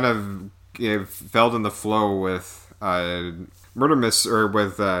it kind of fell in the flow with murder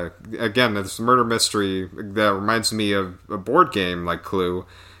again, this murder mystery that reminds me of a board game like Clue,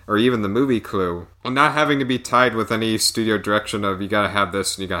 or even the movie Clue, and not having to be tied with any studio direction of you gotta have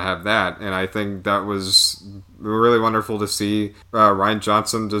this and you gotta have that. And I think that was really wonderful to see Rian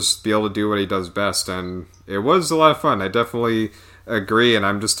Johnson just be able to do what he does best, and it was a lot of fun. I definitely agree, and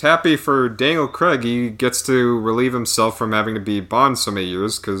I'm just happy for Daniel Craig. He gets to relieve himself from having to be Bond so many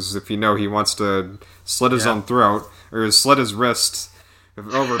years, because if you know, he wants to slit his own throat, or slit his wrist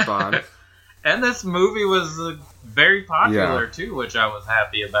over Bond. And this movie was very popular too, which I was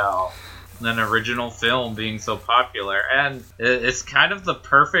happy about. An original film being so popular, and it's kind of the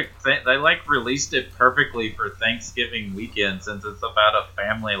perfect thing. They released it perfectly for Thanksgiving weekend, since it's about a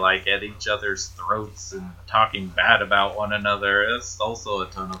family at each other's throats and talking bad about one another. It's also a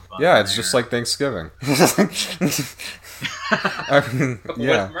ton of fun. Yeah, it's just like Thanksgiving. I mean,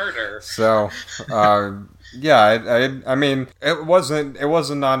 yeah. With murder. So, yeah, I mean, it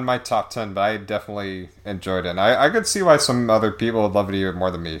wasn't on my top 10, but I definitely enjoyed it. And I could see why some other people would love it even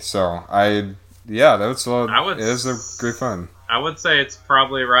more than me. So, it is a great fun. I would say it's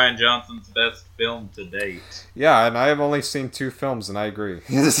probably Rian Johnson's best film to date. Yeah, and I have only seen 2 films, and I agree.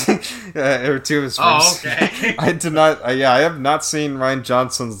 Or 2 of his films. Oh, okay. I have not seen Rian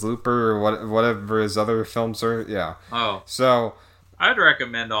Johnson's Looper, or whatever his other films are. Yeah. Oh. So, I'd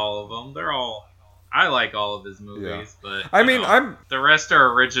recommend all of them. I like all of his movies, but I mean, the rest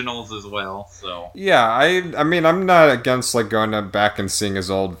are originals as well. So yeah, I mean, I'm not against going back and seeing his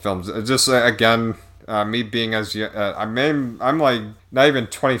old films. Just again, me being as I'm not even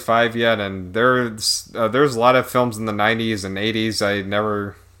 25 yet, and there's a lot of films in the 90s and 80s I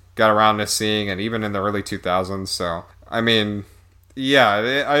never got around to seeing, and even in the early 2000s. So I mean, yeah,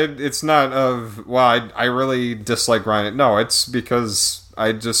 it's not I really dislike Ryan. No, it's because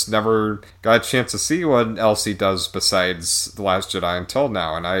I just never got a chance to see what else he does besides The Last Jedi until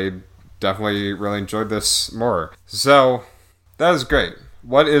now, and I definitely really enjoyed this more. So, that is great.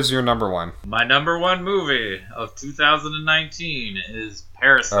 What is your number 1? My number 1 movie of 2019 is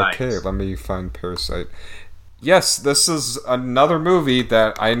Parasite. Okay, let me find Parasite. Yes, this is another movie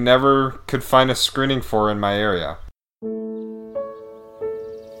that I never could find a screening for in my area.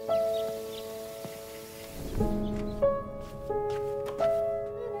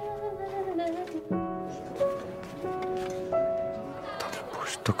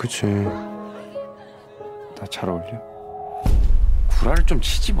 그치. 나 잘 어울려? 구라를 좀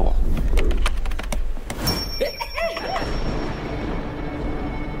치지 뭐.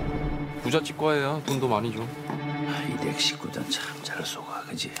 부잣집과예요. 돈도 많이 줘. 이 넥시구단 참 잘 속아,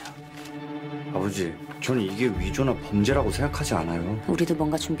 그지? 아버지, 저는 이게 위조나 범죄라고 생각하지 않아요. 우리도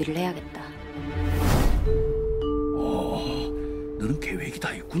뭔가 준비를 해야겠다. 너는 계획이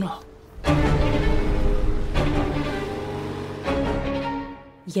다 있구나.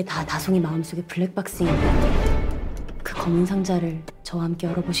 이게 다 다송이 마음속의 블랙박스인가? 그 검은 상자를 저와 함께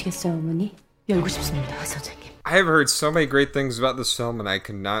열어보시겠어요, 어머니? 열고 싶습니다, 선생님. I have heard so many great things about this film, and I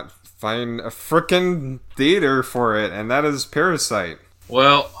could not find a frickin' theater for it, and that is Parasite.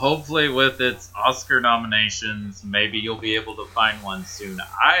 Well, hopefully with its Oscar nominations, maybe you'll be able to find one soon.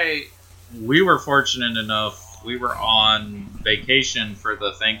 We were fortunate enough we were on vacation for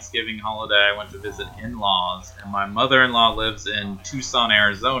the Thanksgiving holiday. I went to visit in-laws, and my mother-in-law lives in Tucson,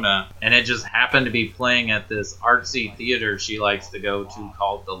 Arizona, and it just happened to be playing at this artsy theater she likes to go to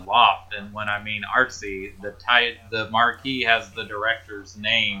called The Loft. And when I mean artsy, the marquee has the director's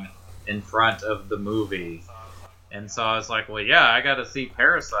name in front of the movie. And so I was like, well, yeah, I got to see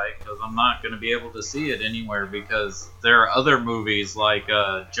Parasite because I'm not going to be able to see it anywhere because there are other movies like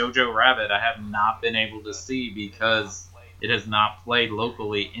Jojo Rabbit I have not been able to see because it has not played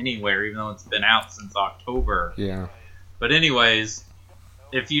locally anywhere, even though it's been out since October. Yeah. But anyways,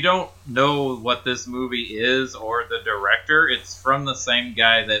 if you don't know what this movie is or the director, it's from the same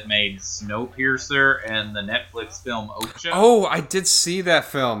guy that made Snowpiercer and the Netflix film Okja. Oh, I did see that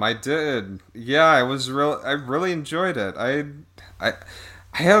film. I did. Yeah, I really enjoyed it. I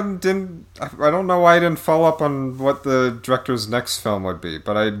don't know why I didn't follow up on what the director's next film would be,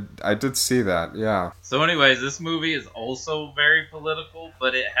 but I did see that. Yeah. So anyways, this movie is also very political,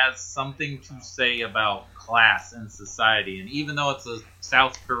 but it has something to say about class and society. And even though it's a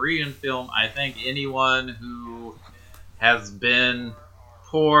South Korean film, I think anyone who has been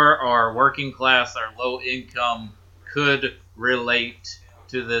poor or working class or low income could relate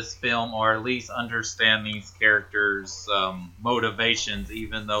to this film, or at least understand these characters' motivations,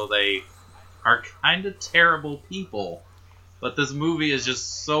 even though they are kind of terrible people. But this movie is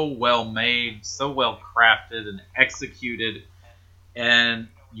just so well made, so well crafted and executed, and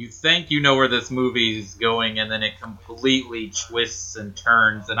you think you know where this movie is going, and then it completely twists and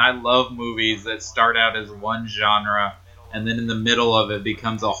turns. And I love movies that start out as one genre, and then in the middle of it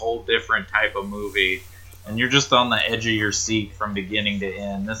becomes a whole different type of movie. And you're just on the edge of your seat from beginning to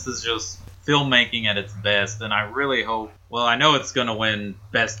end. This is just filmmaking at its best, and I really hope... Well, I know it's going to win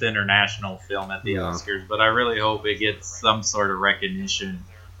Best International Film at the Oscars, but I really hope it gets some sort of recognition,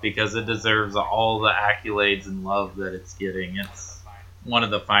 because it deserves all the accolades and love that it's getting. It's one of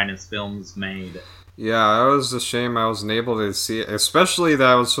the finest films made. Yeah, it was a shame I wasn't able to see it, especially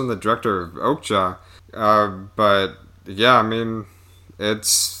that it was from the director of Okja. But, yeah, I mean... it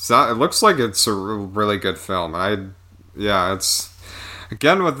looks like it's a really good film. It's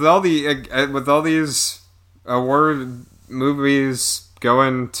again with all these award movies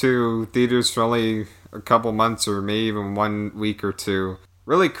going to theaters for only a couple months or maybe even 1 week or two,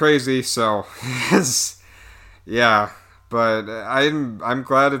 really crazy. So, yeah, but I'm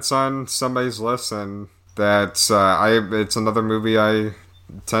glad it's on somebody's list, and that it's another movie I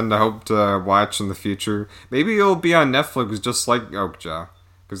tend to hope to watch in the future. Maybe it'll be on Netflix just like Okja,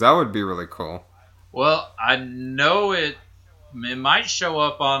 because that would be really cool. Well, I know it might show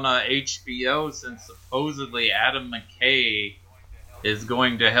up on HBO, since supposedly Adam McKay is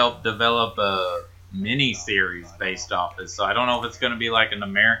going to help develop a mini-series based off this. So I don't know if it's going to be like an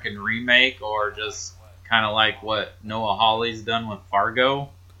American remake or just kind of like what Noah Hawley's done with Fargo.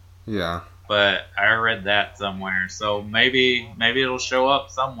 Yeah. But I read that somewhere, so maybe it'll show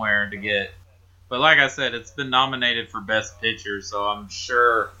up somewhere to get. But like I said, it's been nominated for Best Picture, so I'm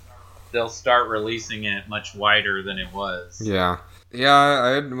sure they'll start releasing it much wider than it was. Yeah,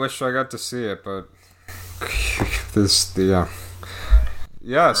 I wish I got to see it, but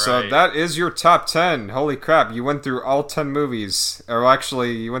yeah. So that is your top 10. Holy crap! You went through all 10 movies, or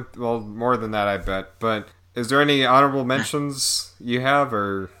actually, you went more than that, I bet. But is there any honorable mentions you have,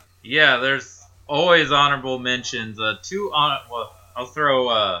 or? Yeah, there's always honorable mentions. I'll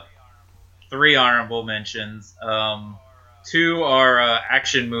throw 3 honorable mentions. 2 are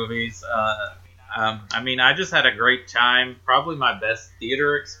action movies. I just had a great time. Probably my best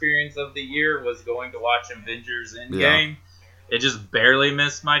theater experience of the year was going to watch Avengers Endgame. Yeah. It just barely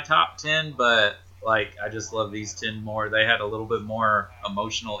missed my top 10, but I just love these 10 more. They had a little bit more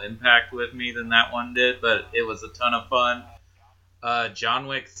emotional impact with me than that one did, but it was a ton of fun. John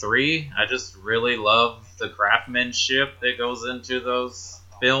Wick 3, I just really love the craftsmanship that goes into those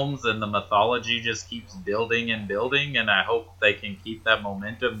films, and the mythology just keeps building and building, and I hope they can keep that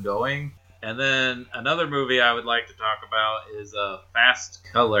momentum going. And then another movie I would like to talk about is Fast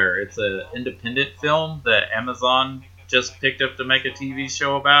Color. It's an independent film that Amazon just picked up to make a TV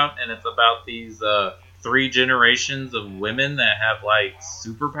show about, and it's about these 3 generations of women that have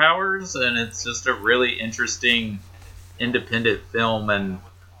superpowers, and it's just a really interesting independent film, and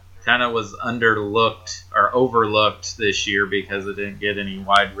kind of was underlooked or overlooked this year because it didn't get any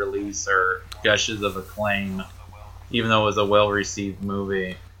wide release or gushes of acclaim, even though it was a well-received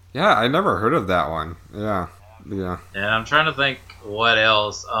movie. Yeah, I never heard of that one. Yeah. And I'm trying to think what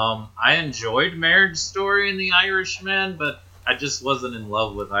else. I enjoyed Marriage Story and The Irishman, but I just wasn't in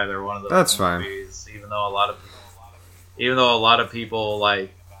love with either one of those movies. Fine. Even though a lot of people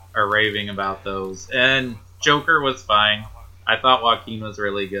are raving about those. And Joker was fine. I thought Joaquin was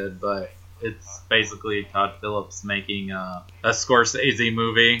really good, but it's basically Todd Phillips making a Scorsese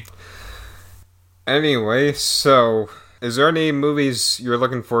movie. Anyway, so is there any movies you're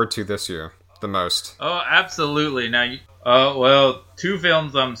looking forward to this year the most? Oh, absolutely. Now, well, two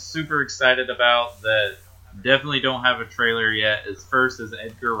films I'm super excited about that definitely don't have a trailer yet. First is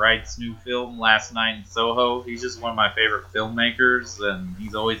Edgar Wright's new film, Last Night in Soho. He's just one of my favorite filmmakers, and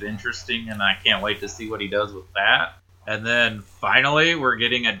he's always interesting, and I can't wait to see what he does with that. And then finally, we're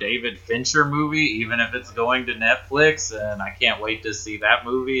getting a David Fincher movie, even if it's going to Netflix, and I can't wait to see that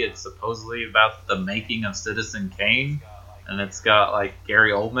movie. It's supposedly about the making of Citizen Kane, and it's got like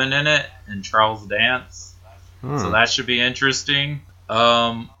Gary Oldman in it and Charles Dance, so that should be interesting.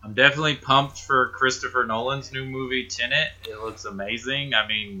 I'm definitely pumped for Christopher Nolan's new movie, Tenet. It looks amazing. I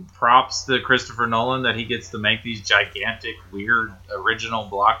mean, props to Christopher Nolan that he gets to make these gigantic, weird, original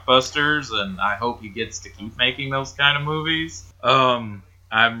blockbusters, and I hope he gets to keep making those kind of movies.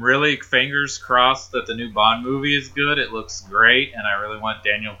 I'm really fingers crossed that the new Bond movie is good. It looks great, and I really want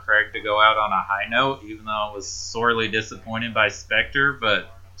Daniel Craig to go out on a high note, even though I was sorely disappointed by Spectre,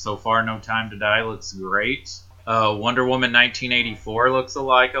 but so far No Time to Die looks great. Wonder Woman 1984 looks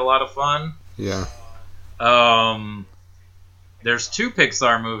like a lot of fun. Yeah. There's two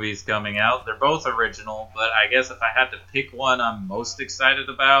Pixar movies coming out. They're both original, but I guess if I had to pick one I'm most excited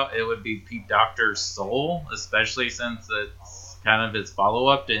about, it would be Pete Docter's Soul, especially since it's kind of his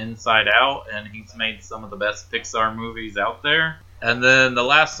follow-up to Inside Out, and he's made some of the best Pixar movies out there. And then the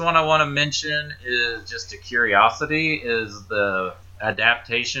last one I want to mention is just a curiosity, is the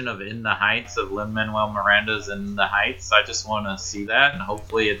adaptation of In the Heights, of Lin-Manuel Miranda's In the Heights. I just want to see that, and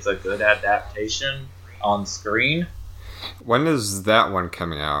hopefully it's a good adaptation on screen. When is that one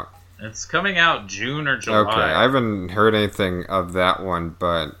coming out? It's coming out June or July. Okay, I haven't heard anything of that one,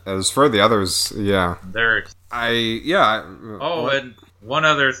 but as for the others, yeah. And one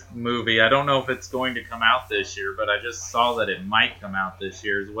other movie, I don't know if it's going to come out this year, but I just saw that it might come out this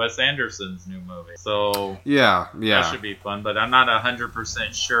year, is Wes Anderson's new movie. So yeah, that should be fun, but I'm not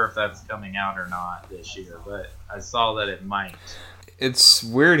 100% sure if that's coming out or not this year, but I saw that it might. It's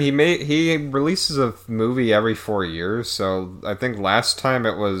weird. He releases a movie every 4 years, so I think last time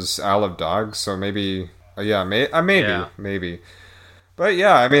it was Isle of Dogs, so maybe. Maybe. But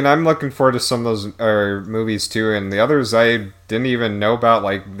yeah, I mean, I'm looking forward to some of those movies too, and the others I didn't even know about,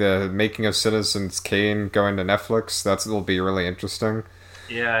 like the making of Citizen Kane going to Netflix. That'll be really interesting.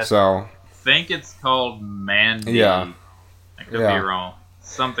 Yeah. So I think it's called Mandy. Yeah. I could be wrong.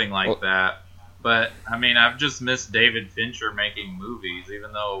 Something like that. But I mean, I've just missed David Fincher making movies,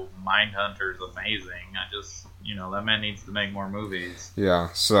 even though Mindhunter is amazing. That man needs to make more movies. Yeah.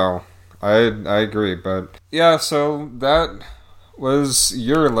 So I agree, but yeah. So that was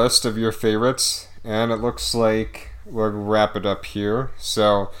your list of your favorites, and it looks like we'll wrap it up here.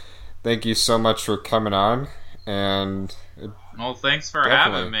 So thank you so much for coming on, and well, thanks for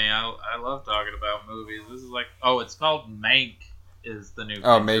having me. I love talking about movies. This is like, it's called Mank is the new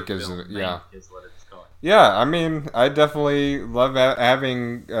Mank film. is Mank is what it's called. Yeah, I mean, I definitely love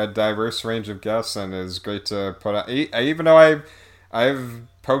having a diverse range of guests, and it's great to put out. Even though I've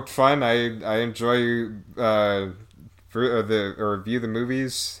poked fun, I enjoy review the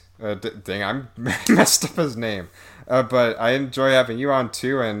movies. Dang, I'm messed up his name. But I enjoy having you on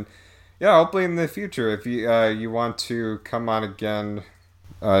too, and yeah, hopefully in the future, if you want to come on again,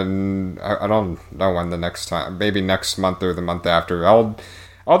 I don't know when the next time, maybe next month or the month after. I'll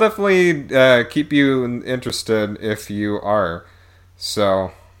definitely keep you interested if you are.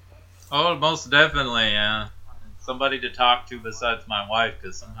 So. Oh, most definitely, yeah. Somebody to talk to besides my wife,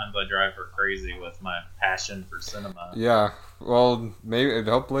 because sometimes I drive her crazy with my passion for cinema. Yeah, well, maybe,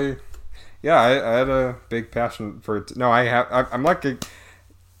 hopefully, yeah. I had a big passion for it. No, I have. I'm like,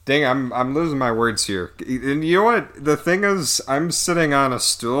 dang, I'm losing my words here. And you know what? The thing is, I'm sitting on a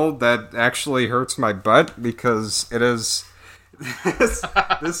stool that actually hurts my butt because it is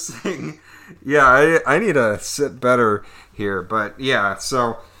this thing. Yeah, I need to sit better here, but yeah,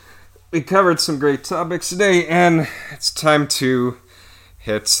 so. We covered some great topics today, and it's time to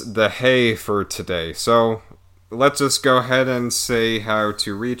hit the hay for today. So let's just go ahead and say how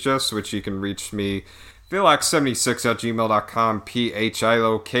to reach us, which you can reach me, philok76@gmail.com,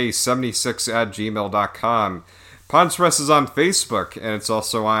 philok76@gmail.com. Pawnspress is on Facebook, and it's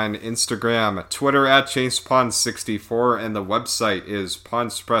also on Instagram, Twitter @ChasePawns64, and the website is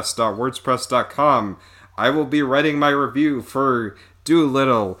pawnspress.wordpress.com. I will be writing my review for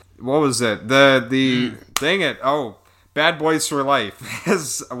Doolittle. What was it? The dang it! Oh, Bad Boys for Life.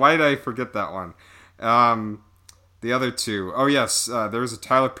 Why did I forget that one? The other two. Oh yes, there was a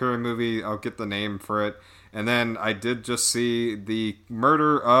Tyler Perry movie. I'll get the name for it. And then I did just see the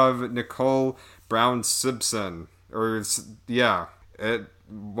murder of Nicole Brown Simpson.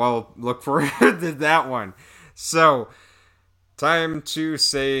 Well, look forward to that one. So, time to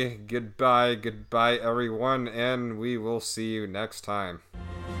say goodbye everyone, and we will see you next time.